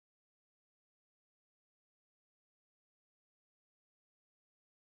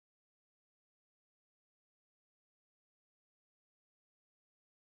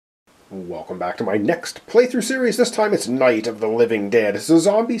Welcome back to my next playthrough series. This time it's Night of the Living Dead. It's a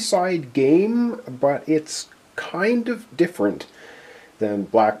zombie-side game, but it's kind of different than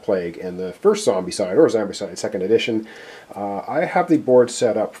Black Plague and the first Zombie-side, or Zombie-side 2nd edition. I have the board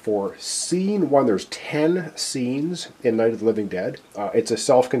set up for Scene 1. There's 10 scenes in Night of the Living Dead. It's a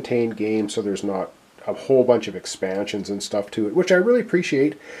self-contained game, so there's not a whole bunch of expansions and stuff to it, which I really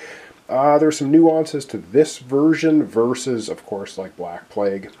appreciate. There's some nuances to this version versus, of course, like Black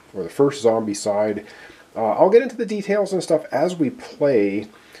Plague or the first Zombie-side. I'll get into the details and stuff as we play.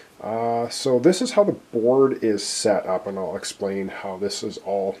 So this is how the board is set up, and I'll explain how this is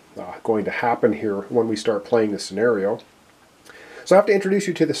all going to happen here when we start playing the scenario. So I have to introduce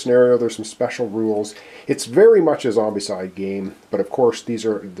you to the scenario. There's some special rules. It's very much a zombie-side game, but of course these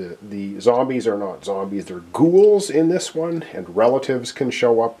are the zombies are not zombies. They're ghouls in this one, and relatives can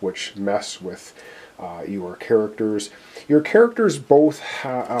show up which mess with your characters. Your characters both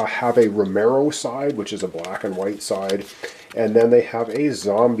have a Romero side, which is a black and white side, and then they have a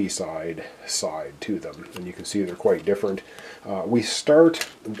zombie side to them, and you can see they're quite different. We start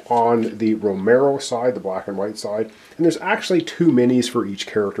on the Romero side, the black and white side, and there's actually two minis for each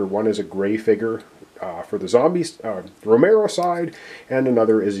character. One is a gray figure for the zombies, Romero side, and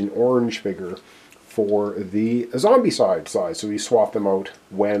another is an orange figure for the zombie side. So we swap them out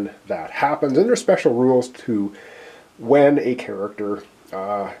when that happens, and there's special rules to when a character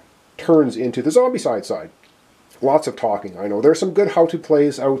turns into the zombie side. Lots of talking, I know. There's some good how-to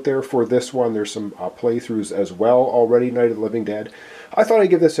plays out there for this one. There's some playthroughs as well already, Night of the Living Dead. I thought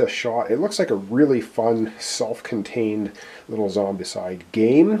I'd give this a shot. It looks like a really fun, self-contained little zombie-side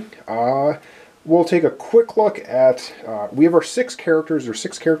game. We'll take a quick look at... we have our 6 characters. There's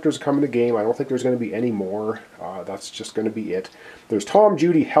 6 characters coming to the game. I don't think there's going to be any more. That's just going to be it. There's Tom,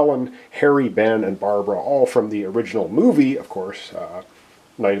 Judy, Helen, Harry, Ben, and Barbara, all from the original movie, of course,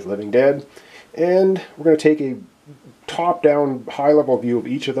 Night of the Living Dead. And we're going to take a top-down, high-level view of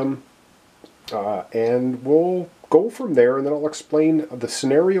each of them, and we'll go from there, and then I'll explain the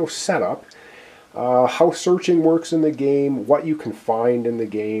scenario setup, how searching works in the game, what you can find in the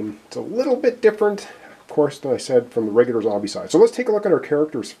game. It's a little bit different, of course, than I said, from the regular zombie side. So let's take a look at our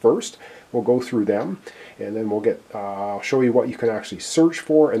characters first. We'll go through them, and then I'll show you what you can actually search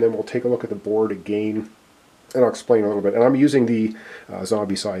for, and then we'll take a look at the board again, and I'll explain a little bit. And I'm using the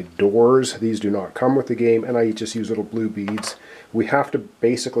zombie-side doors. These do not come with the game, and I just use little blue beads. We have to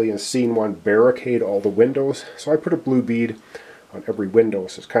basically, in Scene 1, barricade all the windows. So I put a blue bead on every window,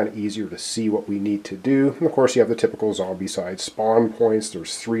 so it's kind of easier to see what we need to do. And of course, you have the typical zombie-side spawn points.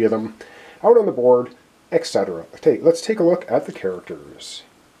 There's 3 of them out on the board, etc. Let's take a look at the characters.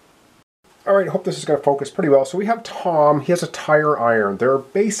 Alright, I hope this is going to focus pretty well. So we have Tom. He has a tire iron. There are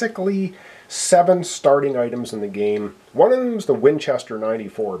basically 7 starting items in the game. One of them is the Winchester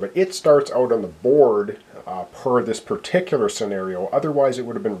 94, but it starts out on the board per this particular scenario. Otherwise, it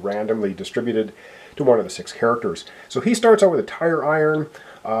would have been randomly distributed to one of the 6 characters. So he starts out with a tire iron,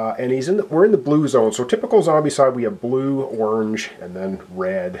 and we're in the blue zone. So typical zombie side, we have blue, orange, and then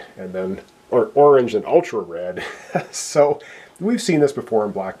red, and then orange and ultra red. So we've seen this before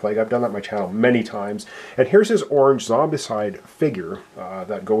in Black Plague. I've done that on my channel many times. And here's his orange zombicide figure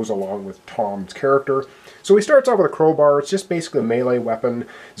that goes along with Tom's character. So he starts out with a crowbar. It's just basically a melee weapon.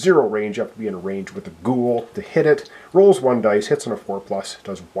 0 range. You have to be in range with the ghoul to hit it. Rolls 1 dice, hits on a 4+,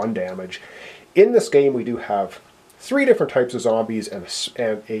 does 1 damage. In this game, we do have 3 different types of zombies and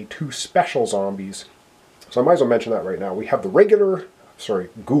 2 special zombies. So I might as well mention that right now. We have the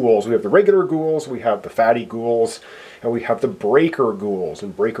ghouls. We have the regular ghouls, we have the fatty ghouls, and we have the breaker ghouls.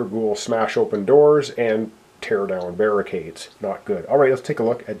 And breaker ghouls smash open doors and tear down barricades. Not good. Alright, let's take a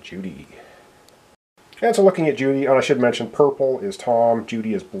look at Judy. And so looking at Judy, and I should mention purple is Tom,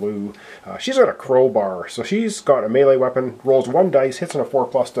 Judy is blue. She's got a crowbar, so she's got a melee weapon, rolls 1 dice, hits on a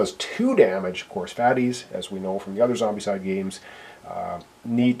 4+, does 2 damage. Of course, fatties, as we know from the other zombie-side games,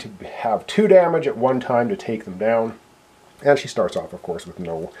 need to have 2 damage at one time to take them down. And she starts off, of course, with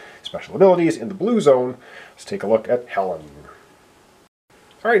no special abilities. In the blue zone, let's take a look at Helen.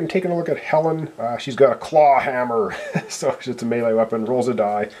 Alright, and taking a look at Helen, she's got a claw hammer. So it's a melee weapon, rolls a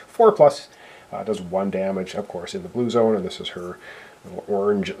die, 4+, does 1 damage, of course, in the blue zone. And this is her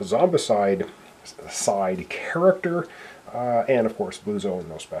orange zombicide side character. And, of course, blue zone,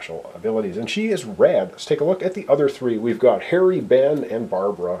 no special abilities. And she is red. Let's take a look at the other 3. We've got Harry, Ben, and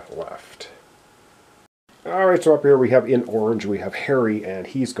Barbara left. Alright, so up here we have in orange, we have Harry, and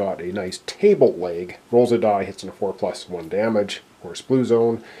he's got a nice table leg. Rolls a die, hits on a 4+, 1 damage. Of course, blue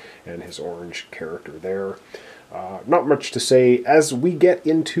zone, and his orange character there. Not much to say. As we get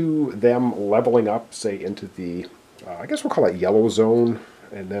into them leveling up, say into the, I guess we'll call it yellow zone,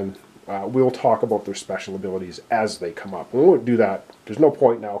 and then we'll talk about their special abilities as they come up. We won't do that. There's no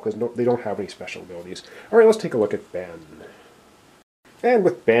point now because they don't have any special abilities. All right, let's take a look at Ben. And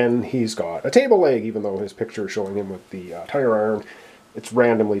with Ben, he's got a table leg, even though his picture is showing him with the tire iron. It's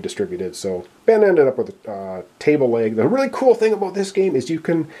randomly distributed, so Ben ended up with a table leg. The really cool thing about this game is you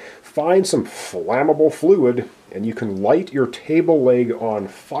can find some flammable fluid and you can light your table leg on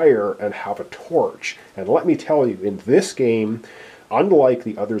fire and have a torch. And let me tell you, in this game, unlike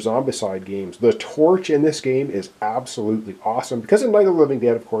the other Zombicide games, the torch in this game is absolutely awesome. Because in Night of the Living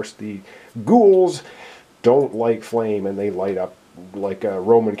Dead, of course, the ghouls don't like flame and they light up like a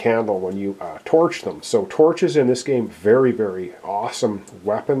Roman candle when you torch them. So torches in this game, very, very awesome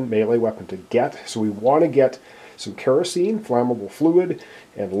weapon, melee weapon to get. So we want to get some kerosene, flammable fluid,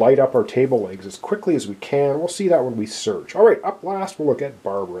 and light up our table legs as quickly as we can. We'll see that when we search. All right, up last we'll look at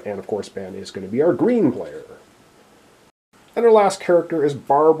Barbara, and of course Ben is going to be our green player. And our last character is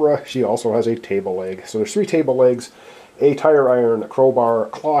Barbara. She also has a table leg. So there's 3 table legs, a tire iron, a crowbar, a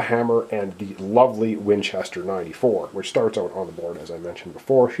claw hammer, and the lovely Winchester 94, which starts out on the board, as I mentioned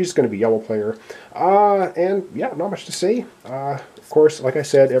before. She's going to be yellow player. And yeah, not much to say. Of course, like I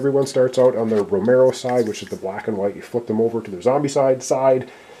said, everyone starts out on the Romero side, which is the black and white. You flip them over to the Zombicide side.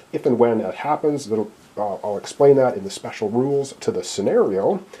 If and when that happens, I'll explain that in the special rules to the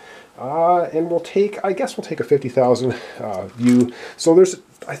scenario. And we'll take a 50,000 view. So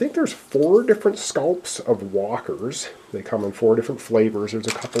I think there's 4 different sculpts of walkers. They come in 4 different flavors. There's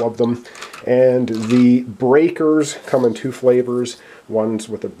a couple of them. And the breakers come in 2 flavors. One's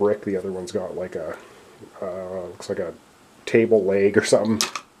with a brick, the other one's got like a, looks like a table leg or something.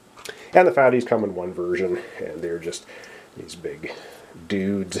 And the fatties come in 1 version, and they're just these big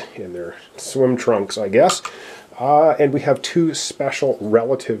dudes in their swim trunks, I guess. And we have 2 special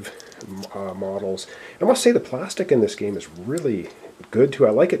relative models. I must say the plastic in this game is really good too. I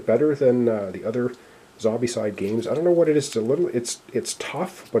like it better than the other Zombicide games. I don't know what it is. It's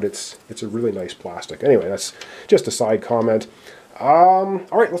tough, but it's a really nice plastic. Anyway, that's just a side comment. All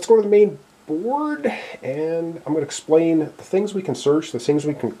right, let's go to the main board, and I'm going to explain the things we can search, the things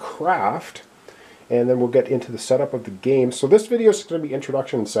we can craft, and then we'll get into the setup of the game. So this video is going to be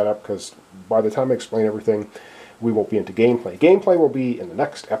introduction and setup, because by the time I explain everything, we won't be into gameplay. Gameplay will be in the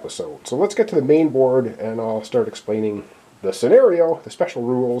next episode. So let's get to the main board, and I'll start explaining the scenario, the special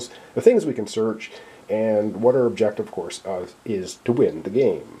rules, the things we can search, and what our objective, of course, is to win the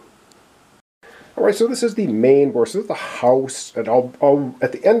game. Alright, so this is the main board. So this is the house, and I'll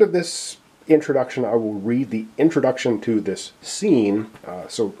at the end of this introduction, I will read the introduction to this scene,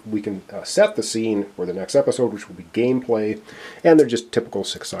 so we can set the scene for the next episode, which will be gameplay, and they're just typical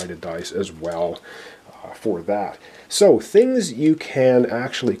 6-sided dice as well for that. So things you can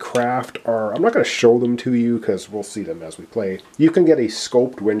actually craft are, I'm not going to show them to you because we'll see them as we play. You can get a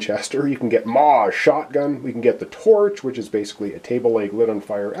scoped Winchester, you can get Ma's shotgun, we can get the torch, which is basically a table leg lit on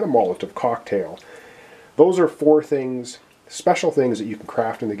fire, and a Molotov cocktail. Those are 4 things, special things that you can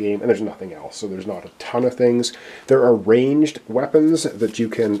craft in the game, and there's nothing else, so there's not a ton of things. There are ranged weapons that you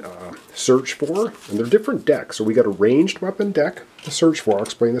can search for, and they're different decks. So we got a ranged weapon deck to search for. I'll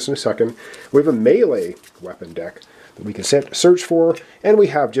explain this in a second. We have a melee weapon deck that we can search for, and we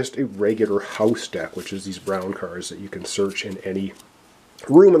have just a regular house deck, which is these brown cards that you can search in any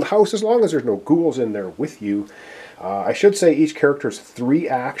room in the house, as long as there's no ghouls in there with you. I should say each character has 3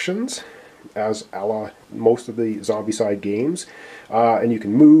 actions, as a la most of the Zombicide games. And you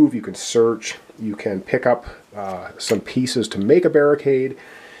can move, you can search, you can pick up some pieces to make a barricade,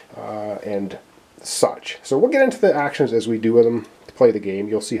 and such. So we'll get into the actions as we do them to play the game.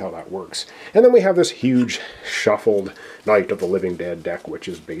 You'll see how that works. And then we have this huge shuffled Night of the Living Dead deck, which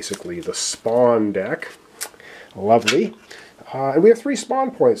is basically the spawn deck. Lovely. And we have 3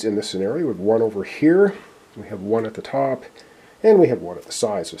 spawn points in this scenario. We have 1 over here, we have 1 at the top, and we have 1 at the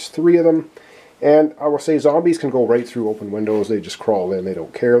side. So there's 3 of them. And I will say zombies can go right through open windows. They just crawl in. They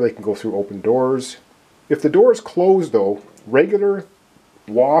don't care. They can go through open doors. If the door is closed, though, regular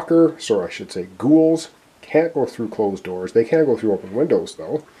ghouls can't go through closed doors. They can go through open windows,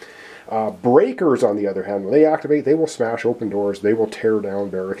 though. Breakers, on the other hand, when they activate, they will smash open doors. They will tear down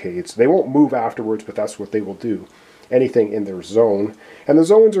barricades. They won't move afterwards, but that's what they will do. Anything in their zone. And the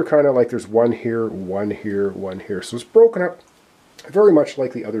zones are kind of like there's 1 here, 1 here, 1 here. So it's broken up very much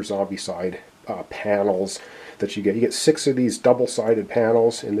like the other Zombicide panels that you get. You get 6 of these double-sided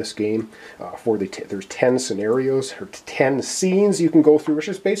panels in this game. There's 10 scenarios, or 10 scenes you can go through, which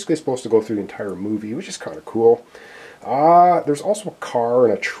is basically supposed to go through the entire movie, which is kind of cool. There's also a car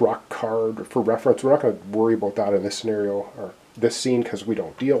and a truck card for reference. We're not going to worry about that in this scenario, or this scene, because we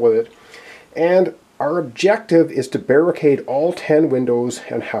don't deal with it. And Our objective is to barricade all 10 windows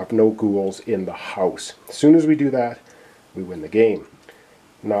and have no ghouls in the house. As soon as we do that, we win the game.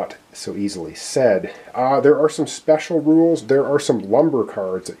 Not so easily said. There are some special rules. There are some lumber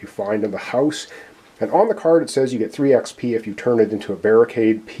cards that you find in the house. And on the card it says you get 3 XP if you turn it into a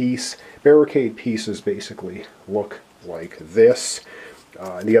barricade piece. Barricade pieces basically look like this.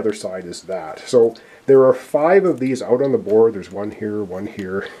 And the other side is that. So there are 5 of these out on the board. There's one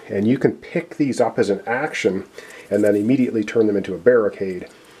here, and you can pick these up as an action and then immediately turn them into a barricade.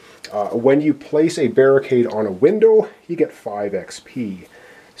 When you place a barricade on a window, you get 5 XP.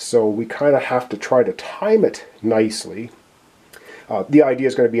 So we kind of have to try to time it nicely. The idea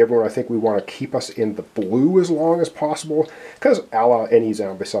is going to be everyone, I think we want to keep us in the blue as long as possible, because a la any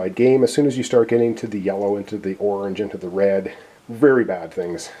Zombicide game, as soon as you start getting to the yellow, into the orange, into the red, very bad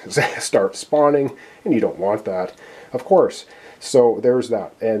things start spawning, and you don't want that, of course. So there's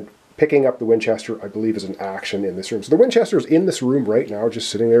that. And picking up the Winchester, I believe, is an action in this room. So the Winchester is in this room right now, just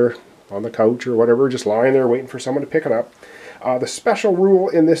sitting there on the couch or whatever, just lying there waiting for someone to pick it up. The special rule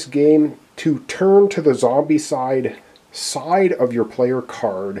in this game, to turn to the Zombicide side of your player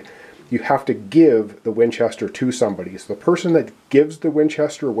card, you have to give the Winchester to somebody. So the person that gives the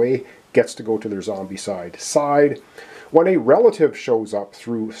Winchester away gets to go to their Zombicide side. When a relative shows up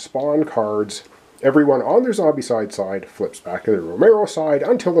through spawn cards, everyone on their Zombicide side flips back to their Romero side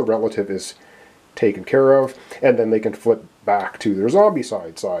until the relative is taken care of, and then they can flip back to their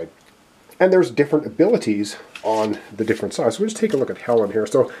Zombicide side. And there's different abilities on the different sides. So we'll just take a look at Helen here.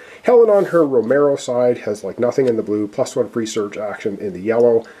 So Helen on her Romero side has like nothing in the blue, +1 free search action in the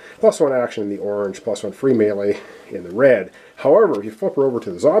yellow, +1 action in the orange, +1 free melee in the red. However, if you flip her over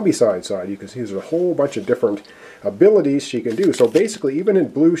to the Zombicide side, you can see there's a whole bunch of different abilities she can do. So basically, even in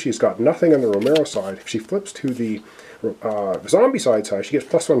blue, she's got nothing on the Romero side. If she flips to the Zombicide side, she gets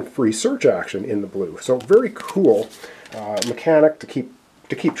 +1 free search action in the blue. So very cool mechanic to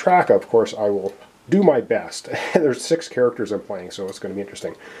keep track of. Of course, I will do my best. There's 6 characters I'm playing, so it's going to be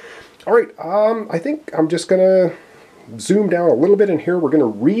interesting. All right, I think I'm just going to zoom down a little bit in here. We're going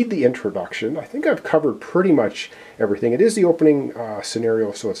to read the introduction. I think I've covered pretty much everything. It is the opening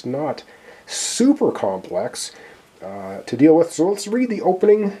scenario, so it's not super complex to deal with. So let's read the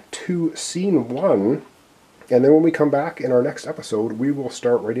opening to scene 1, and then when we come back in our next episode, we will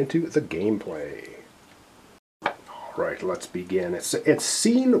start right into the gameplay. Right, let's begin. It's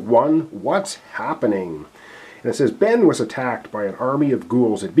scene 1, what's happening? And it says, Ben was attacked by an army of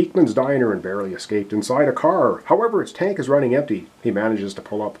ghouls at Beekman's Diner and barely escaped inside a car. However, its tank is running empty. He manages to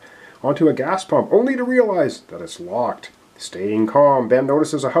pull up onto a gas pump, only to realize that it's locked. Staying calm, Ben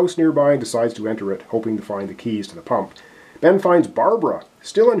notices a house nearby and decides to enter it, hoping to find the keys to the pump. Ben finds Barbara,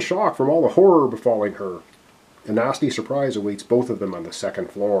 still in shock from all the horror befalling her. A nasty surprise awaits both of them on the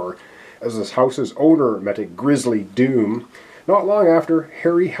 2nd floor, as this house's owner met a grisly doom. Not long after,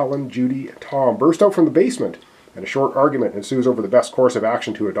 Harry, Helen, Judy, and Tom burst out from the basement, and a short argument ensues over the best course of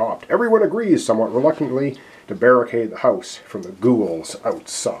action to adopt. Everyone agrees, somewhat reluctantly, to barricade the house from the ghouls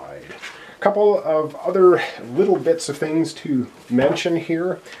outside. A couple of other little bits of things to mention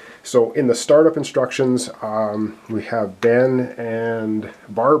here. So in the startup instructions, we have Ben and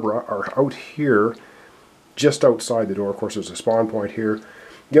Barbara are out here, just outside the door. Of course, there's a spawn point here.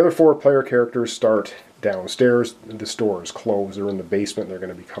 The other 4 player characters start downstairs. This door is closed. They're in the basement. They're going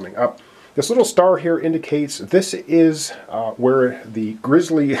to be coming up. This little star here indicates this is where the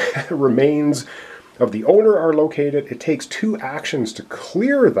grisly remains of the owner are located. It takes 2 actions to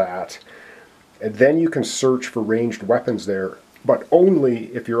clear that, and then you can search for ranged weapons there, but only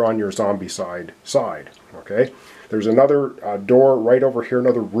if you're on your Zombicide side. Okay? There's another door right over here,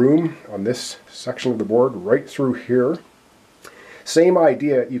 another room on this section of the board, right through here. Same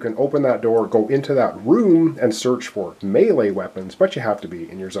idea, you can open that door, go into that room, and search for melee weapons, but you have to be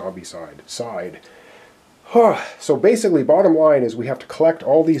in your Zombicide side. So basically, bottom line is we have to collect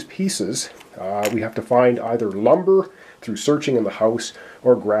all these pieces. We have to find either lumber through searching in the house,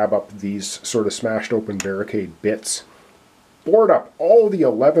 or grab up these sort of smashed open barricade bits. Board up all the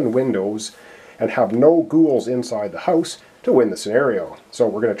 11 windows, and have no ghouls inside the house to win the scenario. So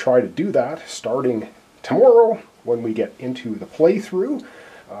we're going to try to do that starting tomorrow, when we get into the playthrough.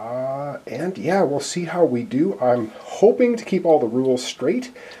 And yeah, we'll see how we do. I'm hoping to keep all the rules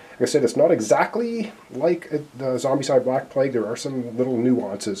straight. Like I said, it's not exactly like the Zombicide Black Plague. There are some little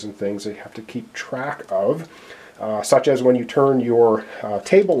nuances and things that you have to keep track of, such as when you turn your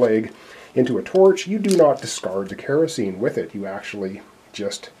table leg into a torch, you do not discard the kerosene with it. You actually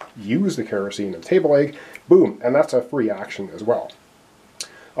just use the kerosene and table leg, boom, and that's a free action as well.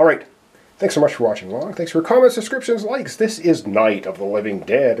 All right. Thanks so much for watching along. Thanks for your comments, subscriptions, likes. This is Night of the Living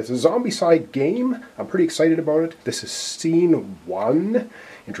Dead. It's a zombie-side game. I'm pretty excited about it. This is Scene 1,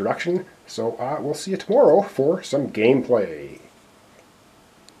 Introduction. So we'll see you tomorrow for some gameplay.